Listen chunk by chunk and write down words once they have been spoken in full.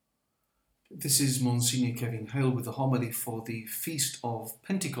This is Monsignor Kevin Hale with a homily for the Feast of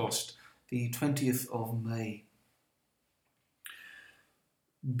Pentecost, the 20th of May.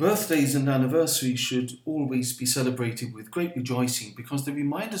 Birthdays and anniversaries should always be celebrated with great rejoicing because they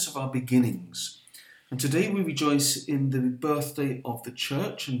remind us of our beginnings. And today we rejoice in the birthday of the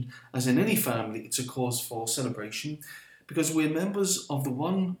Church, and as in any family, it's a cause for celebration because we're members of the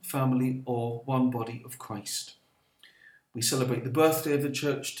one family or one body of Christ. We celebrate the birthday of the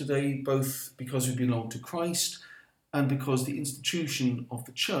Church today, both because we belong to Christ and because the institution of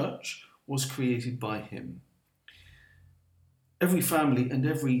the Church was created by him. Every family and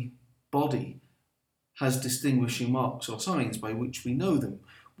every body has distinguishing marks or signs by which we know them.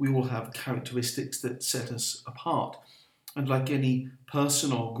 We all have characteristics that set us apart. And like any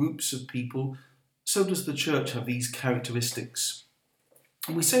person or groups of people, so does the Church have these characteristics.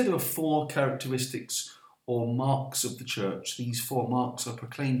 And we say there are 4 characteristics or marks of the Church. These 4 marks are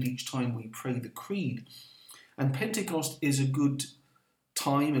proclaimed each time we pray the Creed. And Pentecost is a good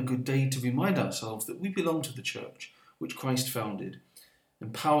time, a good day to remind ourselves that we belong to the Church, which Christ founded,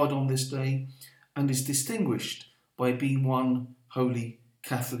 empowered on this day, and is distinguished by being one, holy,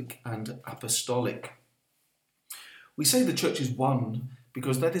 Catholic and apostolic. We say the Church is one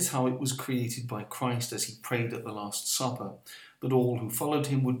because that is how it was created by Christ as he prayed at the Last Supper, that all who followed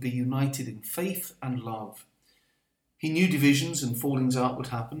him would be united in faith and love. He knew divisions and fallings out would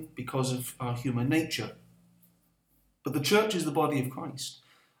happen because of our human nature. But the Church is the body of Christ,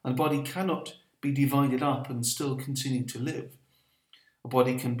 and a body cannot be divided up and still continue to live. A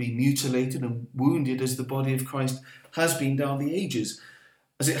body can be mutilated and wounded as the body of Christ has been down the ages,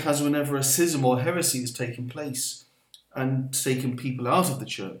 as it has whenever a schism or heresy has taken place and taken people out of the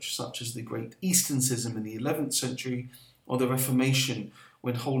Church, such as the Great Eastern Schism in the 11th century or the Reformation,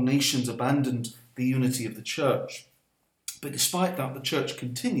 when whole nations abandoned the unity of the Church. But despite that, the Church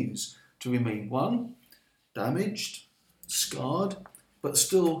continues to remain one, damaged, scarred, but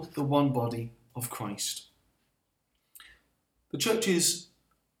still the one body of Christ. The Church is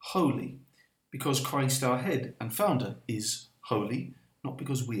holy because Christ, our head and founder, is holy, not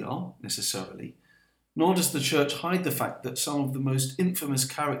because we are necessarily. Nor does the Church hide the fact that some of the most infamous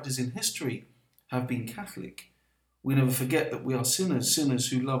characters in history have been Catholic. We never forget that we are sinners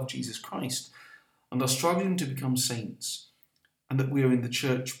who love Jesus Christ and are struggling to become saints, and that we are in the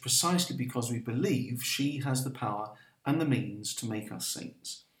Church precisely because we believe she has the power and the means to make us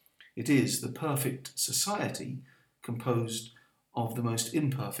saints. It is the perfect society composed of the most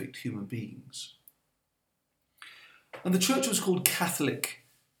imperfect human beings. And the Church was called Catholic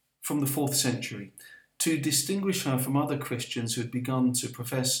from the 4th century to distinguish her from other Christians who had begun to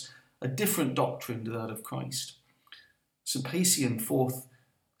profess a different doctrine to that of Christ. St. Pacian, 4th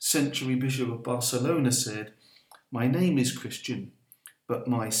century Bishop of Barcelona, said, "My name is Christian, but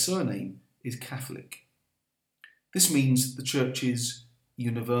my surname is Catholic." This means the Church is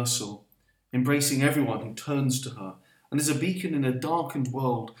universal, embracing everyone who turns to her, and is a beacon in a darkened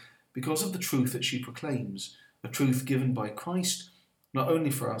world because of the truth that she proclaims, a truth given by Christ, not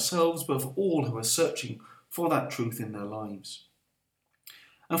only for ourselves, but for all who are searching for that truth in their lives.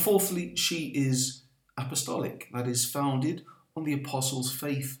 And fourthly, she is apostolic, that is, founded on the apostles'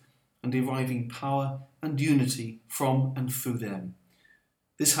 faith and deriving power and unity from and through them.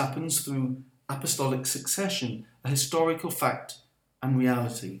 This happens through apostolic succession, a historical fact and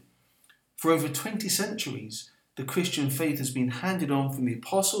reality. For over 20 centuries, the Christian faith has been handed on from the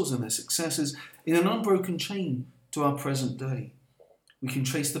apostles and their successors in an unbroken chain to our present day. We can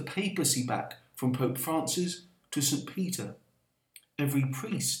trace the papacy back from Pope Francis to St. Peter. Every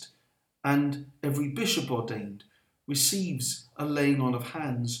priest and every bishop ordained receives a laying on of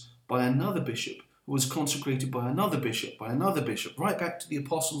hands by another bishop who was consecrated by another bishop, right back to the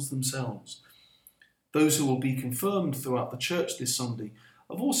apostles themselves. Those who will be confirmed throughout the Church this Sunday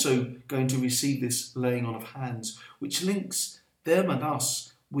are also going to receive this laying on of hands, which links them and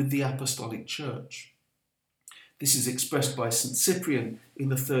us with the Apostolic Church. This is expressed by St. Cyprian in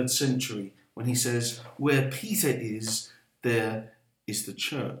the 3rd century when he says, "Where Peter is, there is the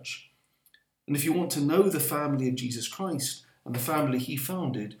Church." And if you want to know the family of Jesus Christ and the family he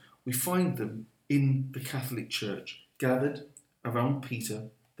founded, we find them in the Catholic Church, gathered around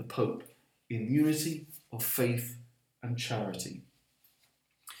Peter, the Pope, in unity of faith and charity.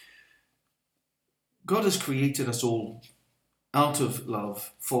 God has created us all out of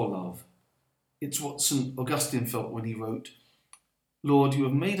love, for love. It's what St. Augustine felt when he wrote, "Lord, you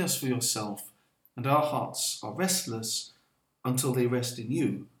have made us for yourself, and our hearts are restless until they rest in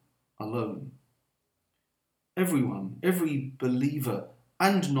you alone." Everyone, every believer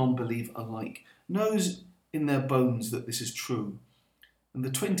and non-believer alike, knows in their bones that this is true. And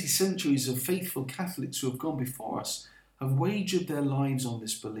the 20 centuries of faithful Catholics who have gone before us have wagered their lives on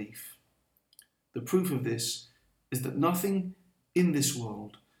this belief. The proof of this is that nothing in this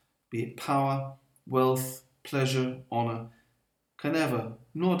world, be it power, wealth, pleasure, honour, can ever,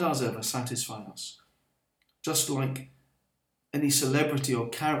 nor does ever, satisfy us. Just like any celebrity or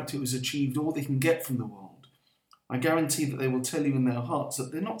character who has achieved all they can get from the world, I guarantee that they will tell you in their hearts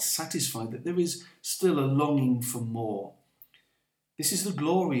that they're not satisfied, that there is still a longing for more. This is the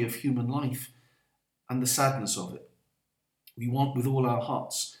glory of human life and the sadness of it. We want with all our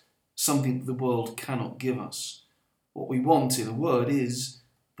hearts something that the world cannot give us. What we want, in a word, is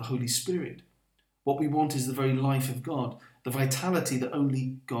the Holy Spirit. What we want is the very life of God, the vitality that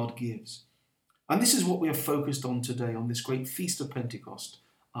only God gives. And this is what we are focused on today on this great feast of Pentecost,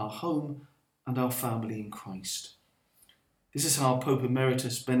 our home and our family in Christ. This is how Pope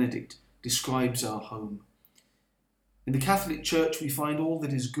Emeritus Benedict describes our home. In the Catholic Church we find all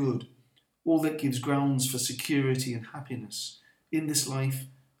that is good, all that gives grounds for security and happiness in this life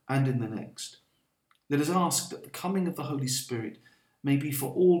and in the next. Let us ask that the coming of the Holy Spirit may be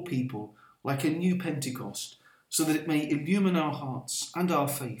for all people like a new Pentecost, so that it may illumine our hearts and our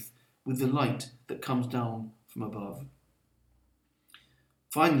faith with the light that comes down from above.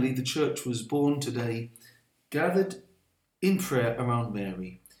 Finally, the Church was born today, gathered in prayer around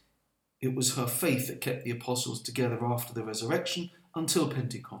Mary. It was her faith that kept the apostles together after the resurrection until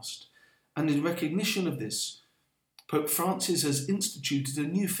Pentecost. And in recognition of this, Pope Francis has instituted a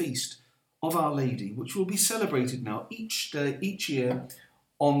new feast of Our Lady, which will be celebrated now each year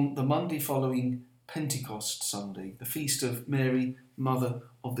on the Monday following Pentecost Sunday, the feast of Mary, Mother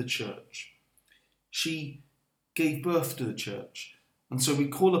of the Church. She gave birth to the Church, and so we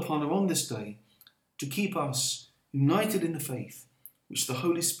call upon her on this day to keep us united in the faith which the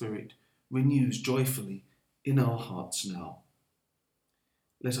Holy Spirit renews joyfully in our hearts now.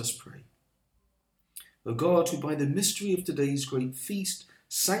 Let us pray. O God, who by the mystery of today's great feast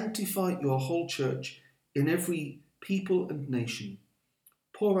sanctify your whole Church in every people and nation,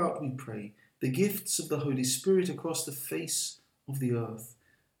 pour out, we pray, the gifts of the Holy Spirit across the face of the earth,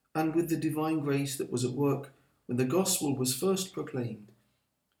 and with the divine grace that was at work when the gospel was first proclaimed,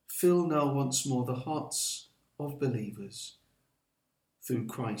 fill now once more the hearts of believers. Through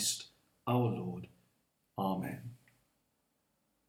Christ our Lord. Amen.